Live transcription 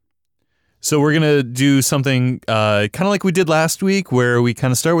So we're going to do something kind of like we did last week, where we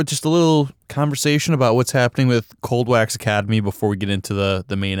kind of start with just a little conversation about what's happening with Cold Wax Academy before we get into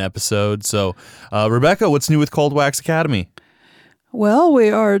the main episode. So, Rebecca, what's new with Cold Wax Academy? Well,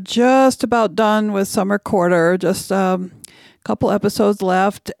 we are just about done with summer quarter, just a couple episodes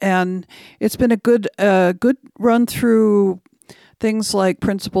left, and it's been a good run through things like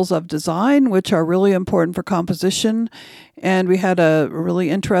principles of design, which are really important for composition. And we had a really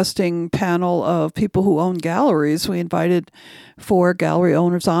interesting panel of people who own galleries. We invited 4 gallery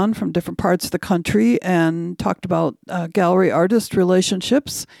owners on from different parts of the country and talked about gallery artist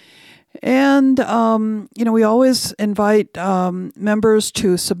relationships. And, we always invite members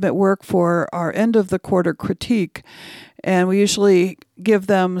to submit work for our end of the quarter critique. And we usually give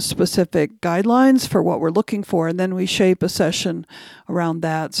them specific guidelines for what we're looking for, and then we shape a session around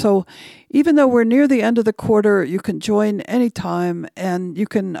that. So even though we're near the end of the quarter, you can join anytime, and you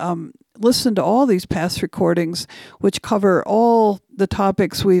can listen to all these past recordings, which cover all the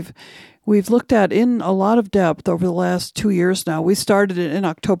topics we've looked at in a lot of depth over the last 2 years now. We started it in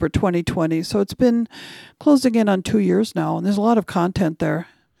October 2020, so it's been closing in on 2 years now, and there's a lot of content there.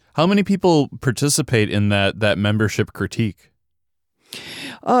 How many people participate in that membership critique?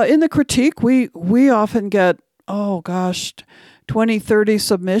 In the critique, we often get, 20, 30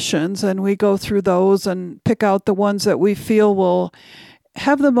 submissions, and we go through those and pick out the ones that we feel will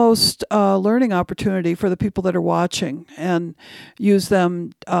have the most learning opportunity for the people that are watching, and use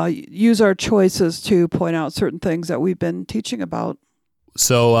our choices to point out certain things that we've been teaching about.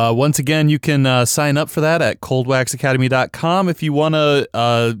 So once again, you can sign up for that at coldwaxacademy.com if you want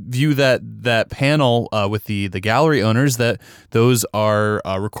to view that panel with the gallery owners. That those are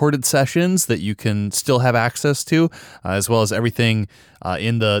recorded sessions that you can still have access to, as well as everything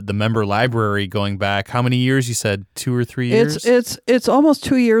in the member library going back. How many years? You said 2 or 3 years? It's almost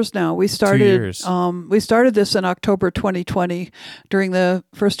 2 years now. We started 2 years. We started this in October 2020 during the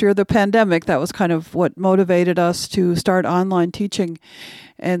first year of the pandemic. That was kind of what motivated us to start online teaching.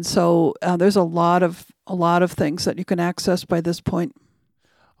 And so there's a lot of things that you can access by this point.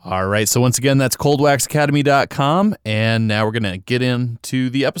 All right. So once again, that's coldwaxacademy.com. And now we're going to get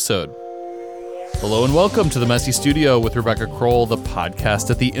into the episode. Hello and welcome to the Messy Studio with Rebecca Kroll, the podcast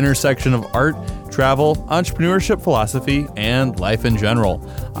at the intersection of art, travel, entrepreneurship, philosophy, and life in general.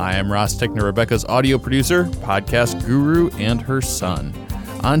 I am Ross Tickner, Rebecca's audio producer, podcast guru, and her son.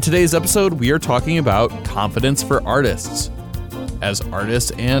 On today's episode, we are talking about confidence for artists. As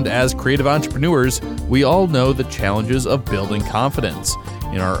artists and as creative entrepreneurs, we all know the challenges of building confidence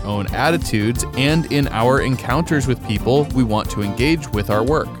in our own attitudes and in our encounters with people we want to engage with our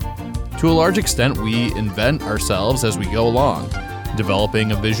work. To a large extent, we invent ourselves as we go along,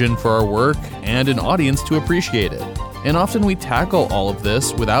 developing a vision for our work and an audience to appreciate it. And often we tackle all of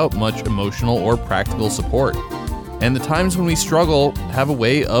this without much emotional or practical support. And the times when we struggle have a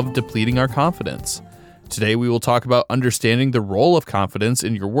way of depleting our confidence. Today, we will talk about understanding the role of confidence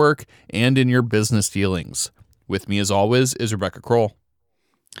in your work and in your business dealings. With me, as always, is Rebecca Kroll.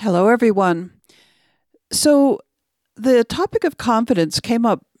 Hello, everyone. So the topic of confidence came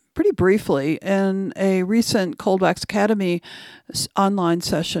up pretty briefly in a recent Cold Wax Academy online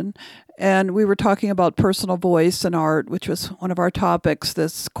session. And we were talking about personal voice and art, which was one of our topics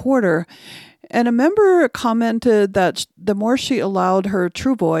this quarter. And a member commented that the more she allowed her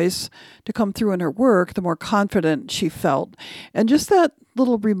true voice to come through in her work, the more confident she felt. And just that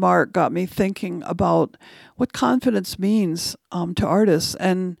little remark got me thinking about what confidence means to artists,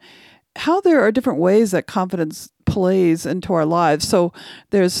 and how there are different ways that confidence plays into our lives. So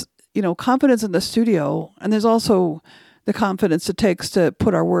there's, confidence in the studio, and there's also the confidence it takes to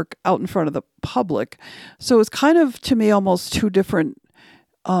put our work out in front of the public. So it's kind of, to me, almost two different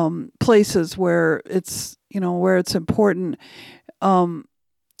places where it's important.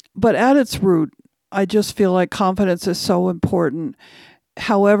 But at its root, I just feel like confidence is so important,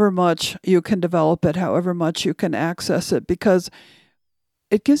 however much you can develop it, however much you can access it, because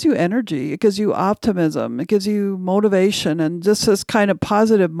it gives you energy, it gives you optimism, it gives you motivation, and just this kind of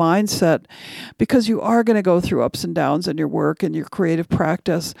positive mindset, because you are going to go through ups and downs in your work and your creative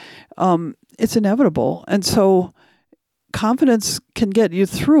practice. It's inevitable. And so confidence can get you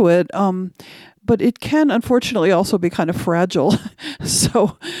through it, but it can unfortunately also be kind of fragile.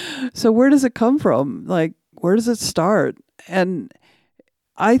 So where does it come from? Like, where does it start? And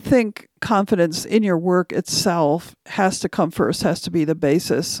I think confidence in your work itself has to come first, has to be the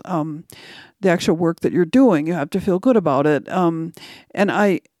basis. The actual work that you're doing, you have to feel good about it. And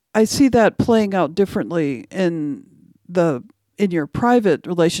I see that playing out differently in your private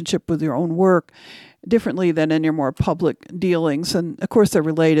relationship with your own work. differently than in your more public dealings. And of course they're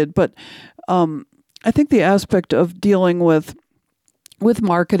related, but I think the aspect of dealing with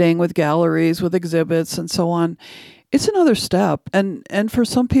marketing, with galleries, with exhibits and so on, it's another step. And for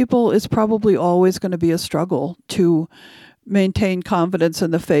some people, it's probably always going to be a struggle to maintain confidence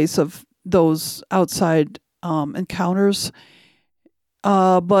in the face of those outside encounters.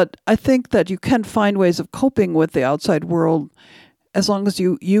 But I think that you can find ways of coping with the outside world as long as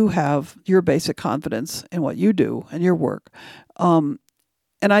you have your basic confidence in what you do and your work. And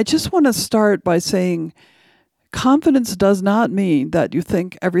I just want to start by saying confidence does not mean that you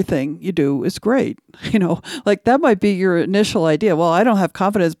think everything you do is great. Like that might be your initial idea. Well, I don't have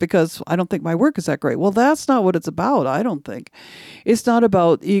confidence because I don't think my work is that great. Well, that's not what it's about, I don't think. It's not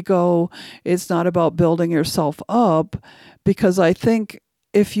about ego. It's not about building yourself up, because I think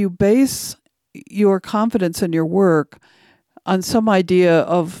if you base your confidence in your work on some idea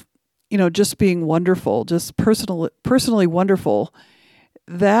of, just being wonderful, just personally wonderful,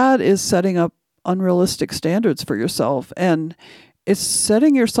 that is setting up unrealistic standards for yourself, and it's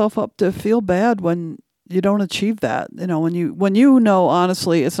setting yourself up to feel bad when you don't achieve that. When you know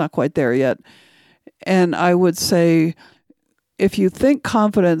honestly it's not quite there yet. And I would say, if you think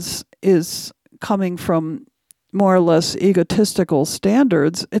confidence is coming from more or less egotistical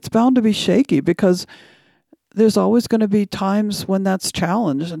standards, it's bound to be shaky, because there's always going to be times when that's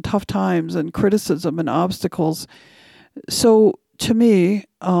challenged, and tough times and criticism and obstacles. So to me,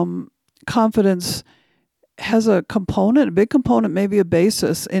 confidence has a big component, maybe a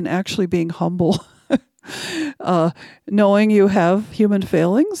basis in actually being humble, knowing you have human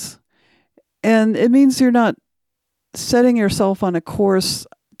failings. And it means you're not setting yourself on a course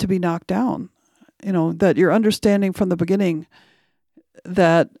to be knocked down, that you're understanding from the beginning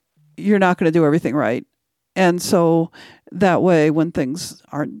that you're not going to do everything right. And so that way, when things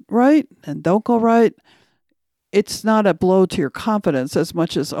aren't right and don't go right, it's not a blow to your confidence as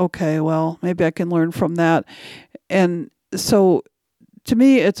much as, okay, well, maybe I can learn from that. And so to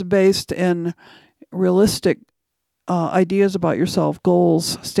me, it's based in realistic ideas about yourself,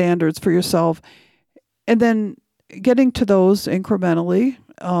 goals, standards for yourself, and then getting to those incrementally.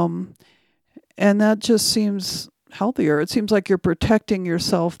 And that just seems healthier. It seems like you're protecting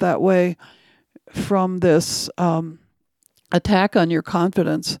yourself that way from this attack on your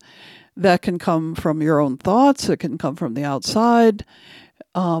confidence that can come from your own thoughts. It can come from the outside,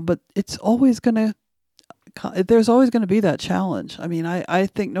 but there's always going to be that challenge. I mean, I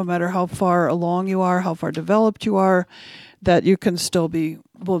think no matter how far along you are, how far developed you are, that you can still be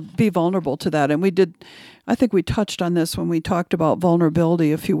vulnerable to that. And I think we touched on this when we talked about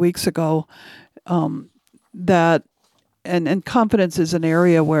vulnerability a few weeks ago, that and confidence is an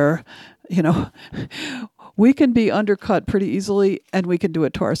area where, we can be undercut pretty easily, and we can do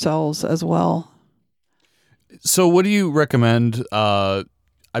it to ourselves as well. So what do you recommend? I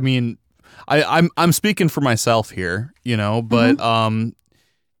mean, I'm speaking for myself here, but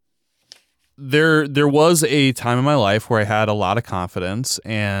there was a time in my life where I had a lot of confidence,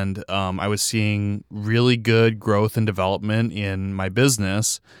 and I was seeing really good growth and development in my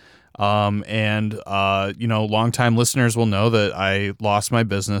business. Longtime listeners will know that I lost my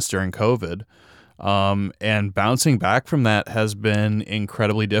business during COVID. And bouncing back from that has been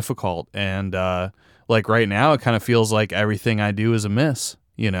incredibly difficult. And like right now, it kind of feels like everything I do is a miss.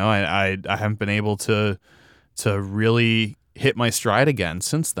 I haven't been able to really hit my stride again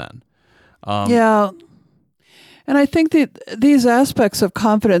since then. Yeah. And I think that these aspects of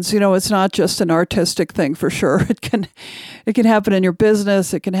confidence, it's not just an artistic thing for sure. It can happen in your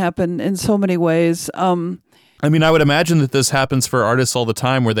business. It can happen in so many ways. I mean, I would imagine that this happens for artists all the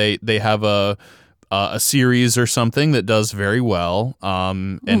time, where they have a series or something that does very well,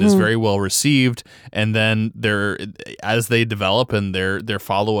 and is very well received, and then as they develop and their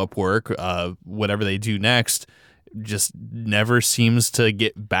follow-up work, whatever they do next, just never seems to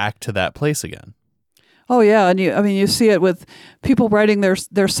get back to that place again. Oh yeah, and you see it with people writing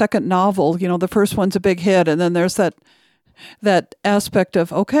their second novel. The first one's a big hit, and then there's that aspect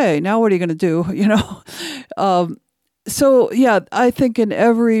of, okay, now what are you going to do? So yeah, I think in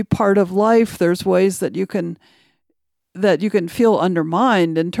every part of life, there's ways that you can feel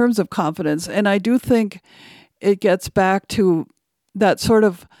undermined in terms of confidence, and I do think it gets back to that sort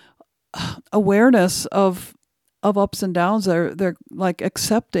of awareness of ups and downs. They're like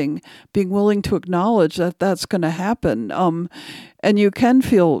accepting, being willing to acknowledge that that's going to happen. And you can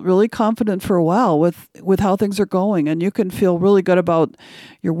feel really confident for a while with how things are going, and you can feel really good about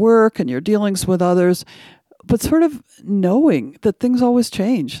your work and your dealings with others, but sort of knowing that things always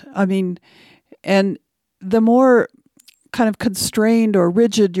change. I mean, and the more kind of constrained or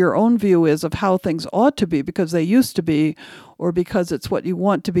rigid your own view is of how things ought to be because they used to be, or because it's what you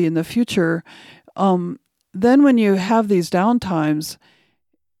want to be in the future, then when you have these downtimes,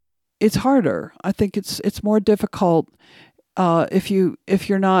 it's harder. I think it's more difficult if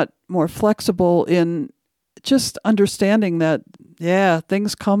you're not more flexible in just understanding that,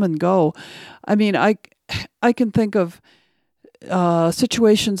 things come and go. I mean, I can think of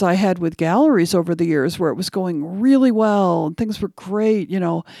situations I had with galleries over the years where it was going really well and things were great,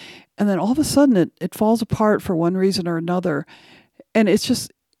 and then all of a sudden it falls apart for one reason or another. And it's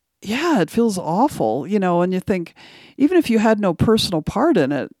just, it feels awful, and you think, even if you had no personal part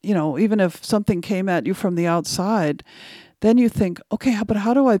in it, even if something came at you from the outside, then you think, okay, but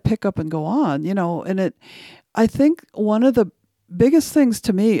how do I pick up and go on, and I think one of the biggest things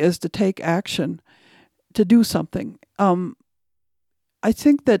to me is to take action, to do something. I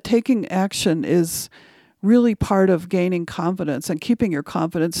think that taking action is really part of gaining confidence and keeping your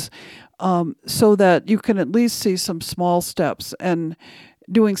confidence, so that you can at least see some small steps and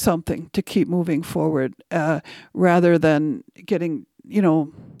doing something to keep moving forward, rather than getting,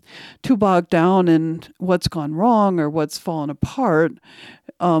 too bogged down in what's gone wrong or what's fallen apart.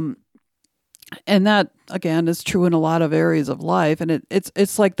 And that, again, is true in a lot of areas of life. And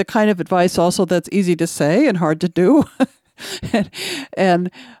it's like the kind of advice also that's easy to say and hard to do. and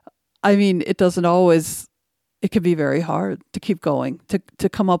I mean, it can be very hard to keep going, to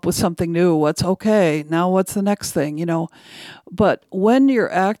come up with something new. What's okay? Now what's the next thing, But when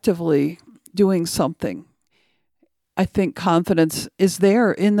you're actively doing something, I think confidence is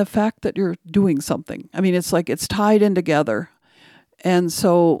there in the fact that you're doing something. I mean, it's like it's tied in together. And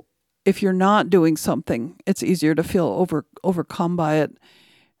so if you're not doing something, it's easier to feel overcome by it.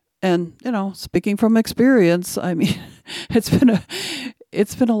 And, speaking from experience, I mean, it's been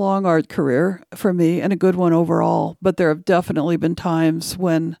a long art career for me and a good one overall. But there have definitely been times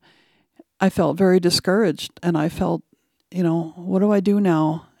when I felt very discouraged and I felt, what do I do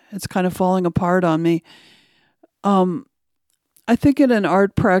now? It's kind of falling apart on me. I think in an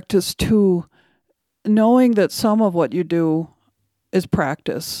art practice too, knowing that some of what you do is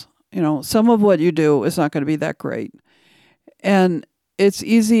practice, some of what you do is not going to be that great. And it's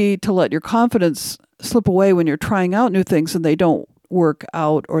easy to let your confidence slip away when you're trying out new things and they don't work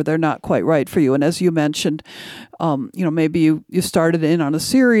out or they're not quite right for you. And as you mentioned, maybe you started in on a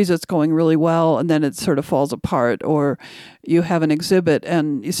series that's going really well and then it sort of falls apart, or you have an exhibit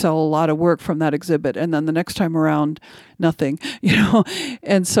and you sell a lot of work from that exhibit and then the next time around, nothing,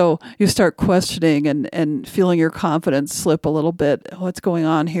 And so you start questioning and feeling your confidence slip a little bit. What's going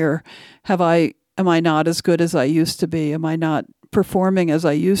on here? Am I not as good as I used to be? Am I not performing as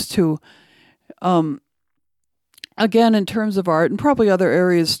I used to? Again, in terms of art and probably other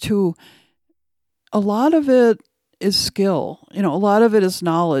areas too, a lot of it is skill. A lot of it is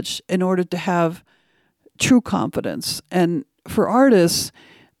knowledge in order to have true confidence. And for artists,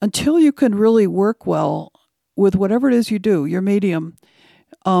 until you can really work well with whatever it is you do, your medium,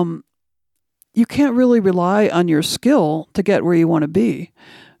 you can't really rely on your skill to get where you want to be.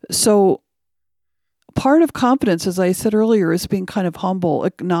 So part of confidence, as I said earlier, is being kind of humble,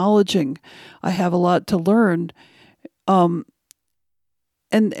 acknowledging I have a lot to learn.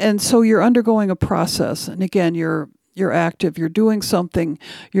 And so you're undergoing a process. And again, you're active, you're doing something,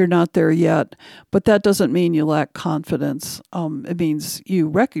 you're not there yet. But that doesn't mean you lack confidence. It means you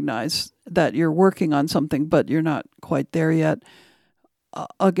recognize that you're working on something, but you're not quite there yet.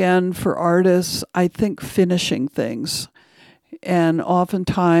 Again, for artists, I think finishing things. And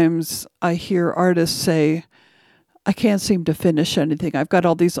oftentimes I hear artists say, I can't seem to finish anything. I've got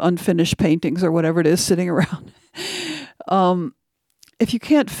all these unfinished paintings or whatever it is sitting around. If you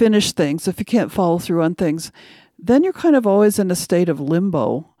can't finish things, if you can't follow through on things, then you're kind of always in a state of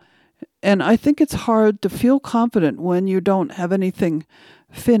limbo. And I think it's hard to feel confident when you don't have anything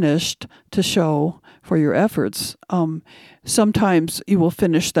finished to show for your efforts. Sometimes you will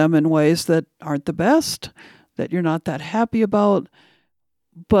finish them in ways that aren't the best, that you're not that happy about.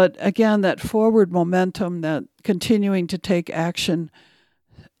 But again, that forward momentum, that continuing to take action,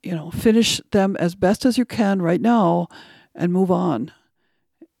 finish them as best as you can right now and move on.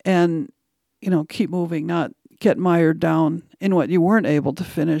 And, keep moving, not get mired down in what you weren't able to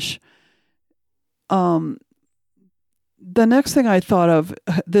finish. The next thing I thought of,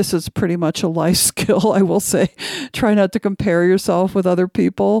 this is pretty much a life skill, I will say. Try not to compare yourself with other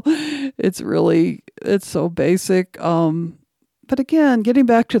people. It's so basic. But again, getting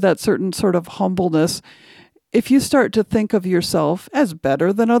back to that certain sort of humbleness, if you start to think of yourself as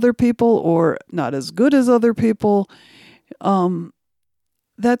better than other people or not as good as other people,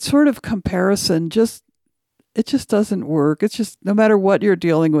 that sort of comparison just doesn't work. It's just, no matter what you're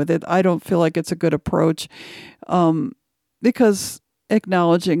dealing with it, I don't feel like it's a good approach, because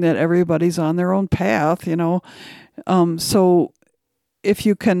acknowledging that everybody's on their own path, so if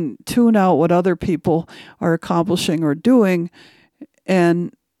you can tune out what other people are accomplishing or doing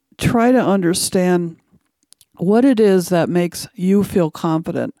and try to understand what it is that makes you feel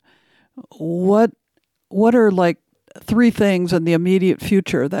confident, what are like 3 things in the immediate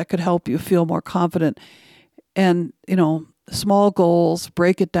future that could help you feel more confident, and small goals,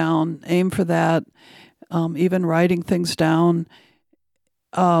 break it down, aim for that, even writing things down.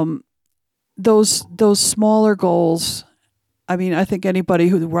 Those smaller goals, I think anybody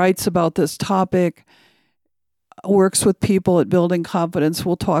who writes about this topic, works with people at building confidence,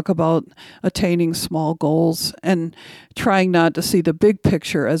 will talk about attaining small goals and trying not to see the big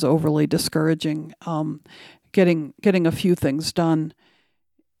picture as overly discouraging, getting a few things done.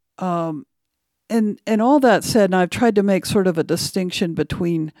 And all that said, and I've tried to make sort of a distinction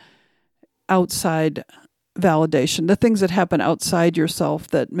between outside validation, the things that happen outside yourself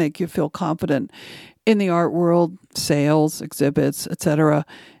that make you feel confident in the art world, sales, exhibits, etc.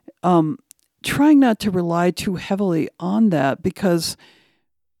 Trying not to rely too heavily on that, because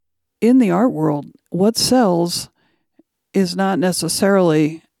in the art world, what sells is not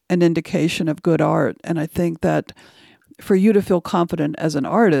necessarily an indication of good art. And I think that for you to feel confident as an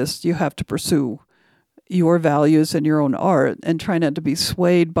artist, you have to pursue your values and your own art and try not to be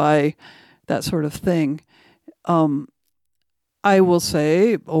swayed by that sort of thing. I will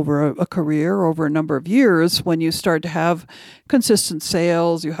say over a career, over a number of years, when you start to have consistent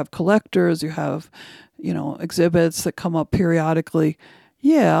sales, you have collectors, you have, exhibits that come up periodically.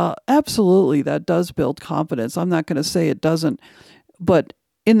 Yeah, absolutely. That does build confidence. I'm not going to say it doesn't, but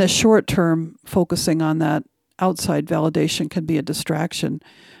in the short term, focusing on that outside validation can be a distraction,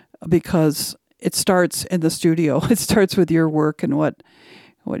 because it starts in the studio. It starts with your work and what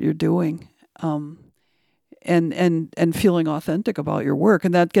you're doing. And feeling authentic about your work.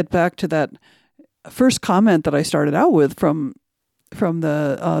 And that get back to that first comment that I started out with from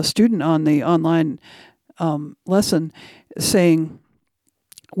the student on the online lesson, saying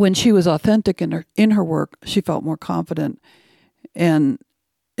when she was authentic in her work, she felt more confident, and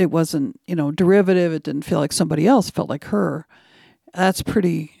it wasn't derivative. It didn't feel like somebody else, felt like her. That's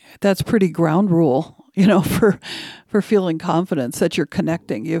pretty ground rule, for feeling confidence, that you're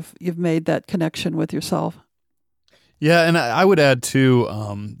connecting. You've made that connection with yourself. Yeah, and I would add too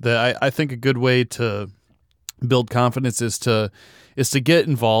that I think a good way to build confidence is to get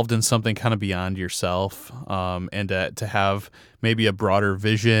involved in something kind of beyond yourself, and to have maybe a broader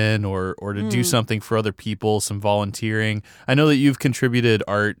vision, or to do something for other people, some volunteering. I know that you've contributed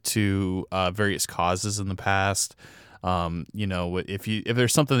art to various causes in the past. If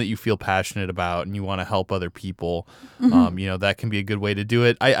there's something that you feel passionate about and you want to help other people, that can be a good way to do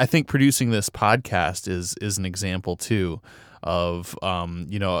it. I think producing this podcast is an example too of,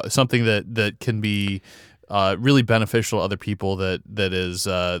 something that can be really beneficial to other people, that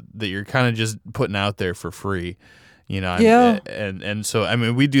you're kind of just putting out there for free, Yeah. And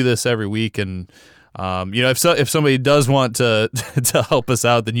so, we do this every week, and if somebody does want to to help us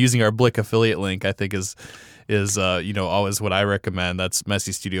out, then using our Blick affiliate link, I think is always what I recommend. That's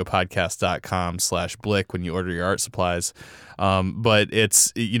messystudiopodcast.com/Blick when you order your art supplies. But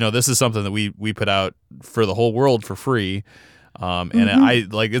it's, this is something that we put out for the whole world for free. And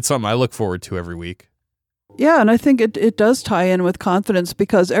it's something I look forward to every week. Yeah. And I think it does tie in with confidence,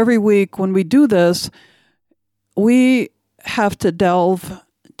 because every week when we do this, we have to delve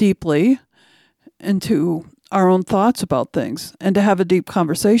deeply into our own thoughts about things and to have a deep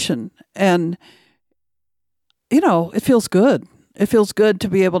conversation. And it feels good. It feels good to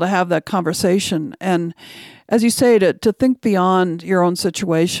be able to have that conversation. And as you say, to think beyond your own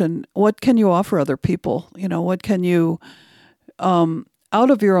situation, what can you offer other people? What can you, out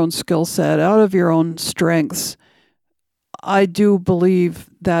of your own skill set, out of your own strengths, I do believe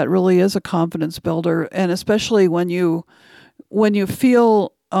that really is a confidence builder. And especially when you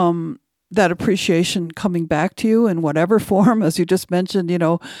feel that appreciation coming back to you in whatever form, as you just mentioned,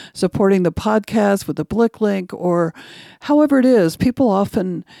 supporting the podcast with the Blick link, or however it is. People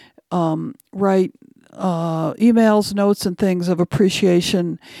often write emails, notes, and things of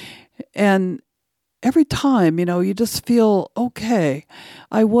appreciation. And every time, you just feel, okay,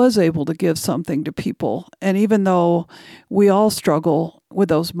 I was able to give something to people. And even though we all struggle with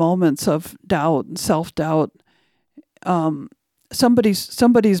those moments of doubt and self-doubt,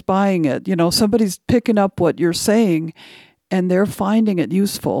 somebody's buying it, somebody's picking up what you're saying, and they're finding it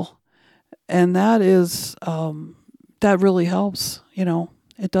useful. And that is, that really helps,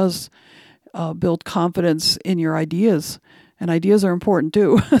 it does. build confidence in your ideas, and ideas are important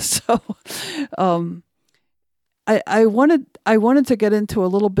too. So, I wanted to get into a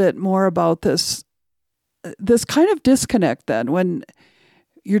little bit more about this kind of disconnect then when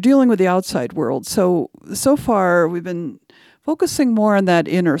you're dealing with the outside world. So far we've been focusing more on that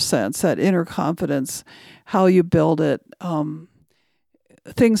inner sense, that inner confidence, how you build it,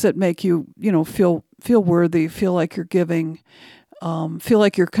 things that make you, feel worthy, feel like you're giving, feel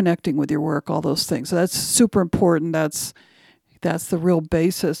like you're connecting with your work, all those things. So that's super important. That's the real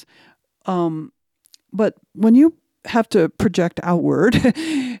basis. But when you have to project outward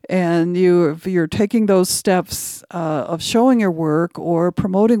and you're taking those steps of showing your work or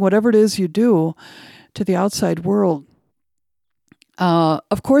promoting whatever it is you do to the outside world,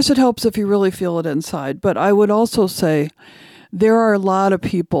 of course it helps if you really feel it inside. But I would also say there are a lot of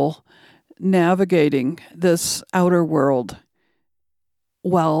people navigating this outer world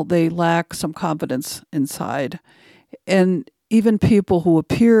while they lack some confidence inside. And even people who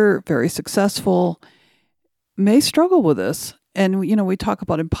appear very successful may struggle with this. And, we talk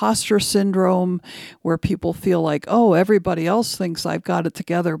about imposter syndrome, where people feel like, oh, everybody else thinks I've got it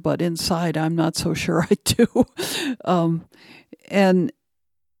together, but inside I'm not so sure I do. And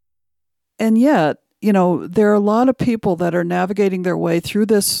yet, there are a lot of people that are navigating their way through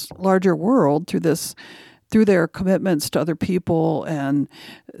this larger world, through their commitments to other people and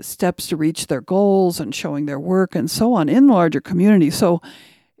steps to reach their goals and showing their work and so on in larger community. So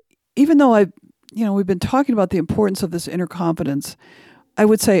even though we've been talking about the importance of this inner confidence, I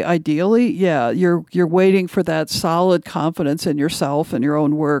would say ideally, you're waiting for that solid confidence in yourself and your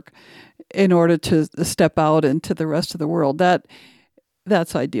own work in order to step out into the rest of the world.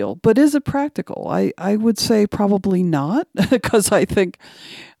 That's ideal. But is it practical? I would say probably not, because I think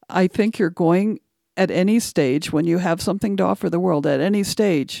you're going at any stage, when you have something to offer the world, at any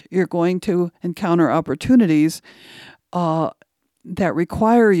stage, you're going to encounter opportunities that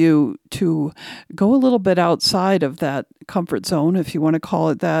require you to go a little bit outside of that comfort zone, if you want to call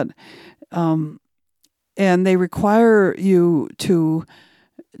it that. And they require you to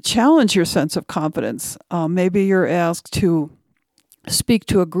challenge your sense of confidence. Maybe you're asked to speak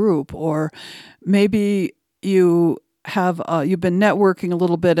to a group, or maybe you've been networking a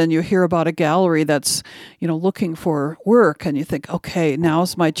little bit and you hear about a gallery that's, looking for work, and you think, okay,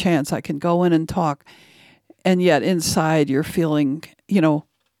 now's my chance. I can go in and talk. And yet inside you're feeling,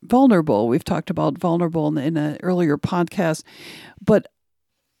 vulnerable. We've talked about vulnerable in an earlier podcast. But,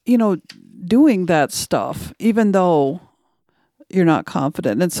 doing that stuff, even though you're not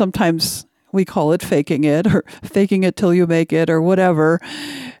confident, and sometimes we call it faking it, or faking it till you make it, or whatever.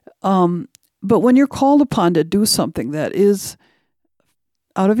 But when you're called upon to do something that is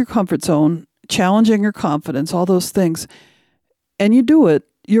out of your comfort zone, challenging your confidence, all those things, and you do it,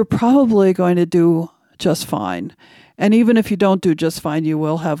 you're probably going to do just fine. And even if you don't do just fine, you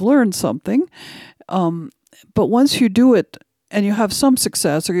will have learned something. But once you do it and you have some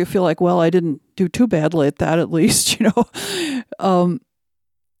success, or you feel like, well, I didn't do too badly at that, at least,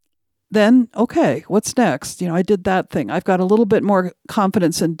 then, okay, what's next? I did that thing. I've got a little bit more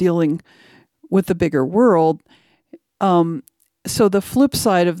confidence in dealing with the bigger world. So the flip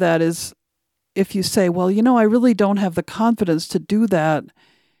side of that is, if you say, well, I really don't have the confidence to do that,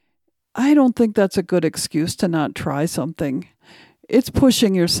 I don't think that's a good excuse to not try something. It's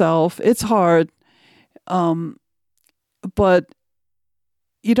pushing yourself. It's hard. But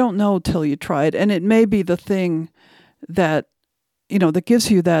you don't know till you try it. And it may be the thing that, that gives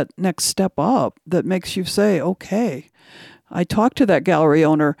you that next step up, that makes you say, okay, I talked to that gallery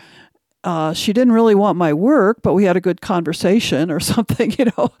owner. She didn't really want my work, but we had a good conversation or something,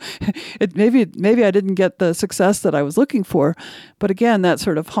 maybe I didn't get the success that I was looking for. But again, that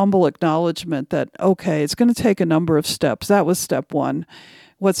sort of humble acknowledgement that, okay, it's going to take a number of steps. That was step one.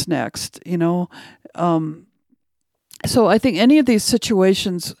 What's next? So I think any of these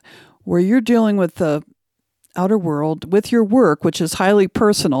situations where you're dealing with the outer world with your work, which is highly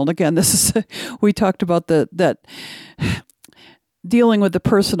personal. And again, we talked about that dealing with the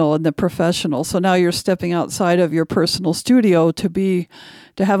personal and the professional. So now you're stepping outside of your personal studio to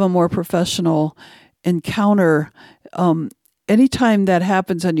have a more professional encounter. Anytime that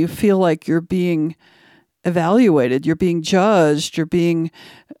happens and you feel like you're being evaluated, you're being judged, you're being,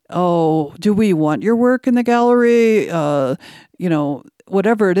 do we want your work in the gallery?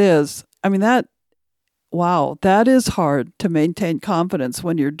 Whatever it is. I mean, that is hard to maintain confidence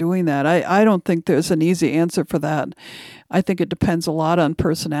when you're doing that. I don't think there's an easy answer for that. I think it depends a lot on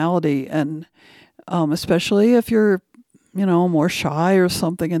personality, and especially if you're, more shy or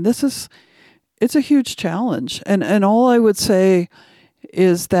something. And it's a huge challenge. And all I would say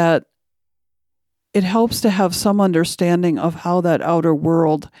is that it helps to have some understanding of how that outer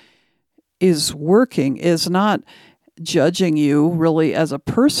world is working, is not judging you really as a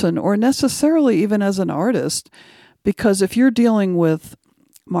person or necessarily even as an artist. Because if you're dealing with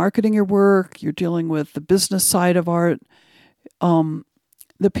marketing your work, you're dealing with the business side of art,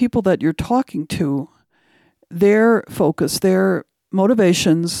 the people that you're talking to, their focus, their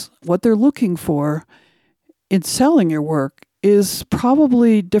motivations, what they're looking for in selling your work is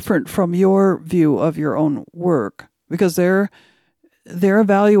probably different from your view of your own work, because they're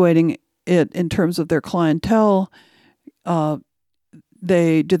evaluating it in terms of their clientele. Do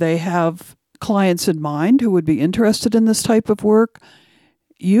they have clients in mind who would be interested in this type of work?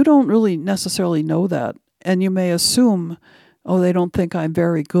 You don't really necessarily know that, and you may assume, oh, they don't think I'm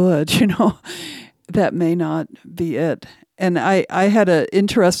very good. That may not be it. And I had an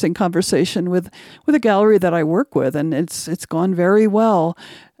interesting conversation with a gallery that I work with, and it's gone very well.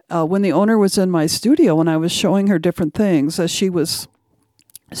 When the owner was in my studio and I was showing her different things, as she was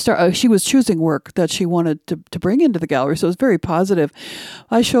choosing work that she wanted to bring into the gallery, so it was very positive.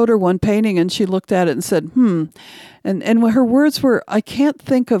 I showed her one painting, and she looked at it and said, and her words were, I can't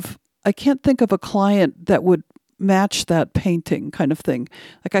think of a client that would match that painting, kind of thing.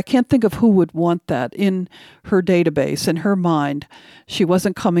 Like, I can't think of who would want that in her database, in her mind. She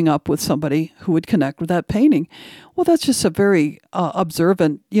wasn't coming up with somebody who would connect with that painting. Well, that's just a very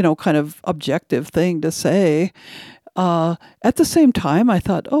observant, kind of objective thing to say. At the same time, I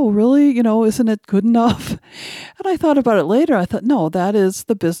thought, oh, really? Isn't it good enough? And I thought about it later. I thought, no, that is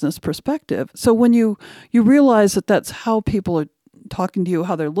the business perspective. So when you realize that that's how people are talking to you,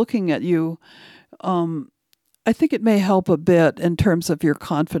 how they're looking at you, I think it may help a bit in terms of your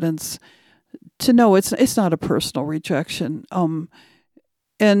confidence to know it's not a personal rejection.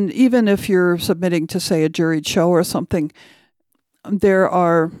 And even if you're submitting to, say, a juried show or something, there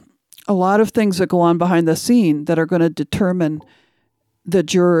are a lot of things that go on behind the scene that are going to determine the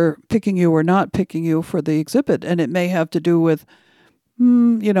juror picking you or not picking you for the exhibit. And it may have to do with,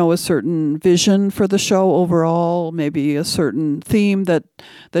 a certain vision for the show overall, maybe a certain theme that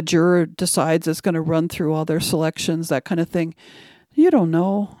the juror decides is going to run through all their selections, that kind of thing. You don't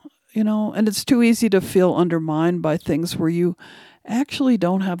know, and it's too easy to feel undermined by things where you actually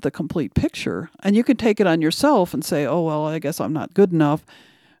don't have the complete picture. And you can take it on yourself and say, oh, well, I guess I'm not good enough.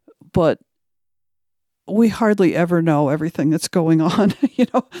 But we hardly ever know everything that's going on,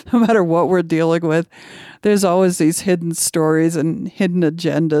 no matter what we're dealing with. There's always these hidden stories and hidden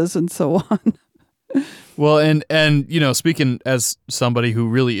agendas and so on. Well, and speaking as somebody who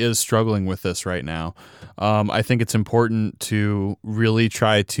really is struggling with this right now, I think it's important to really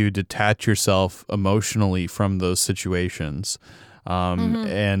try to detach yourself emotionally from those situations,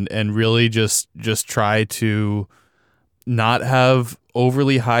 and really just try to not have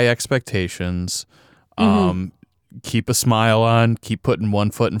overly high expectations. Keep a smile on, keep putting one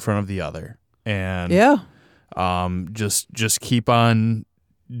foot in front of the other, and just keep on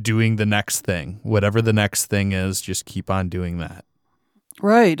doing the next thing, whatever the next thing is. Just keep on doing that.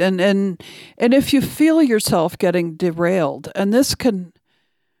 Right, and if you feel yourself getting derailed, and this can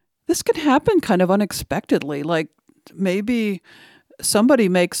happen kind of unexpectedly, like maybe somebody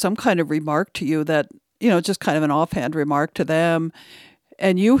makes some kind of remark to you that just kind of an offhand remark to them,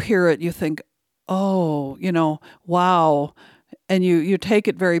 and you hear it, you think, oh, wow. And you take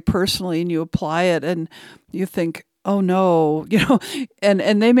it very personally and you apply it and you think, oh no,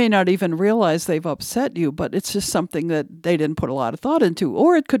 and they may not even realize they've upset you, but it's just something that they didn't put a lot of thought into.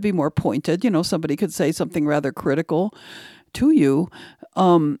 Or it could be more pointed, somebody could say something rather critical to you.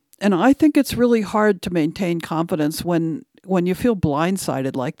 And I think it's really hard to maintain confidence when you feel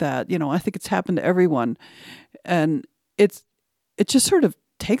blindsided like that. I think it's happened to everyone. And it just sort of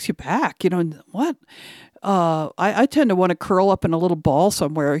takes you back, what? I tend to want to curl up in a little ball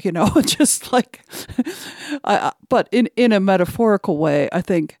somewhere, just like, but in a metaphorical way, I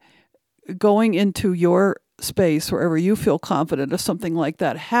think going into your space wherever you feel confident, if something like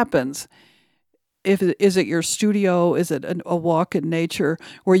that happens, is it your studio? Is it a walk in nature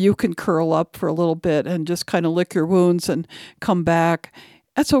where you can curl up for a little bit and just kind of lick your wounds and come back?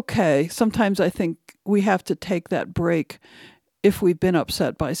 That's okay. Sometimes I think we have to take that break if we've been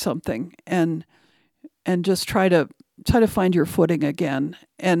upset by something and just try to find your footing again.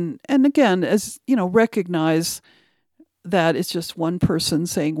 And again, as recognize that it's just one person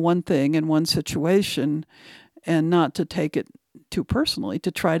saying one thing in one situation, and not to take it too personally,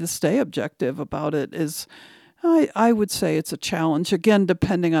 to try to stay objective about it is, I would say it's a challenge. Again,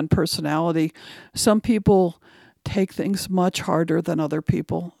 depending on personality. Some people take things much harder than other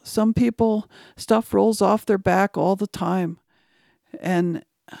people. Some people, stuff rolls off their back all the time. And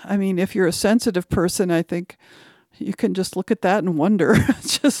I mean, if you're a sensitive person, I think you can just look at that and wonder.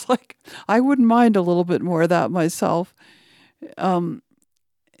 It's just like, I wouldn't mind a little bit more of that myself.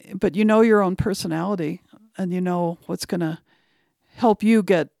 But you know your own personality, and you know what's going to help you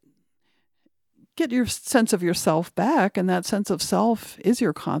get your sense of yourself back, and that sense of self is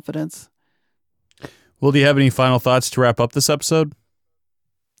your confidence. Well, do you have any final thoughts to wrap up this episode?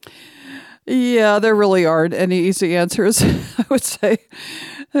 Yeah, there really aren't any easy answers. I would say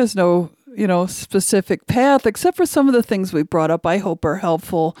there's no, specific path, except for some of the things we brought up, I hope are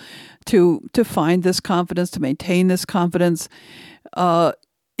helpful to find this confidence, to maintain this confidence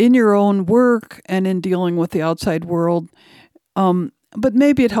in your own work and in dealing with the outside world. But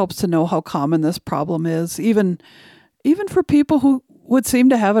maybe it helps to know how common this problem is, even for people who would seem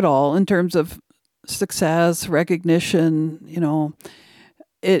to have it all in terms of success, recognition.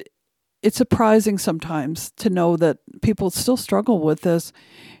 It's surprising sometimes to know that people still struggle with this.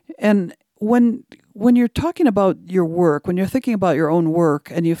 And when you're talking about your work, when you're thinking about your own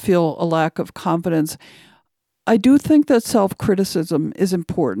work and you feel a lack of confidence, I do think that self-criticism is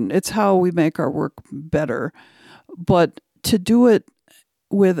important. It's how we make our work better. But to do it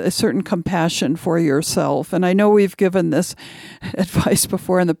with a certain compassion for yourself. And I know we've given this advice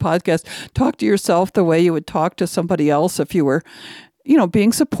before in the podcast. Talk to yourself the way you would talk to somebody else if you were,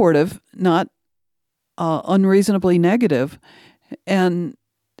 being supportive, not unreasonably negative, and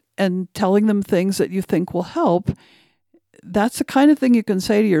telling them things that you think will help. That's the kind of thing you can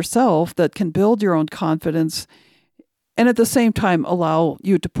say to yourself that can build your own confidence, and at the same time allow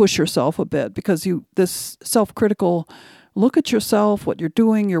you to push yourself a bit, because this self-critical look at yourself, what you're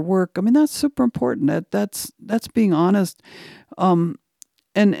doing, your work. I mean, that's super important. That's being honest, and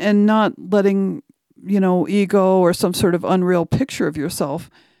not letting ego or some sort of unreal picture of yourself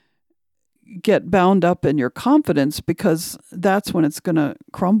get bound up in your confidence, because that's when it's going to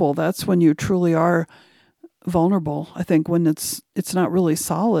crumble. That's when you truly are vulnerable. I think when it's not really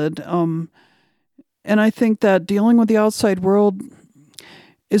solid. And I think that dealing with the outside world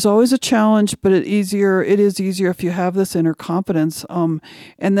is always a challenge, but it is easier if you have this inner confidence. And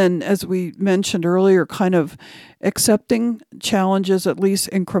then, as we mentioned earlier, kind of accepting challenges, at least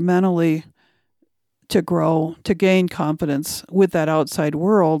incrementally, to grow, to gain confidence with that outside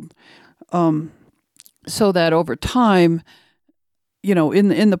world, so that over time,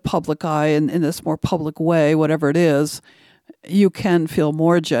 in the public eye and in this more public way, whatever it is, you can feel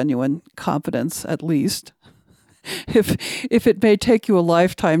more genuine confidence, at least. If it may take you a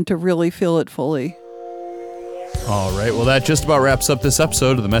lifetime to really feel it fully. All right, well, that just about wraps up this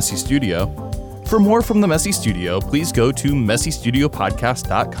episode of The Messy Studio. For more from The Messy Studio, please go to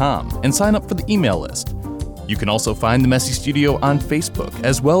messystudiopodcast.com and sign up for the email list. You can also find The Messy Studio on Facebook,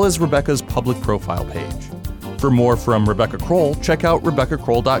 as well as Rebecca's public profile page. For more from Rebecca Kroll, check out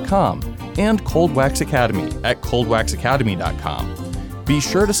RebeccaKroll.com and Cold Wax Academy at coldwaxacademy.com. Be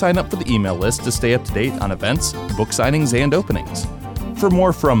sure to sign up for the email list to stay up to date on events, book signings, and openings. For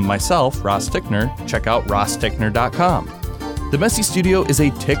more from myself, Ross Tickner, check out rosstickner.com. The Messy Studio is a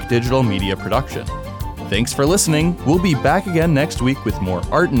Tick Digital Media production. Thanks for listening. We'll be back again next week with more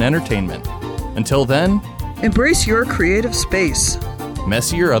art and entertainment. Until then, embrace your creative space,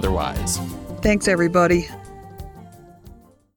 messy or otherwise. Thanks, everybody.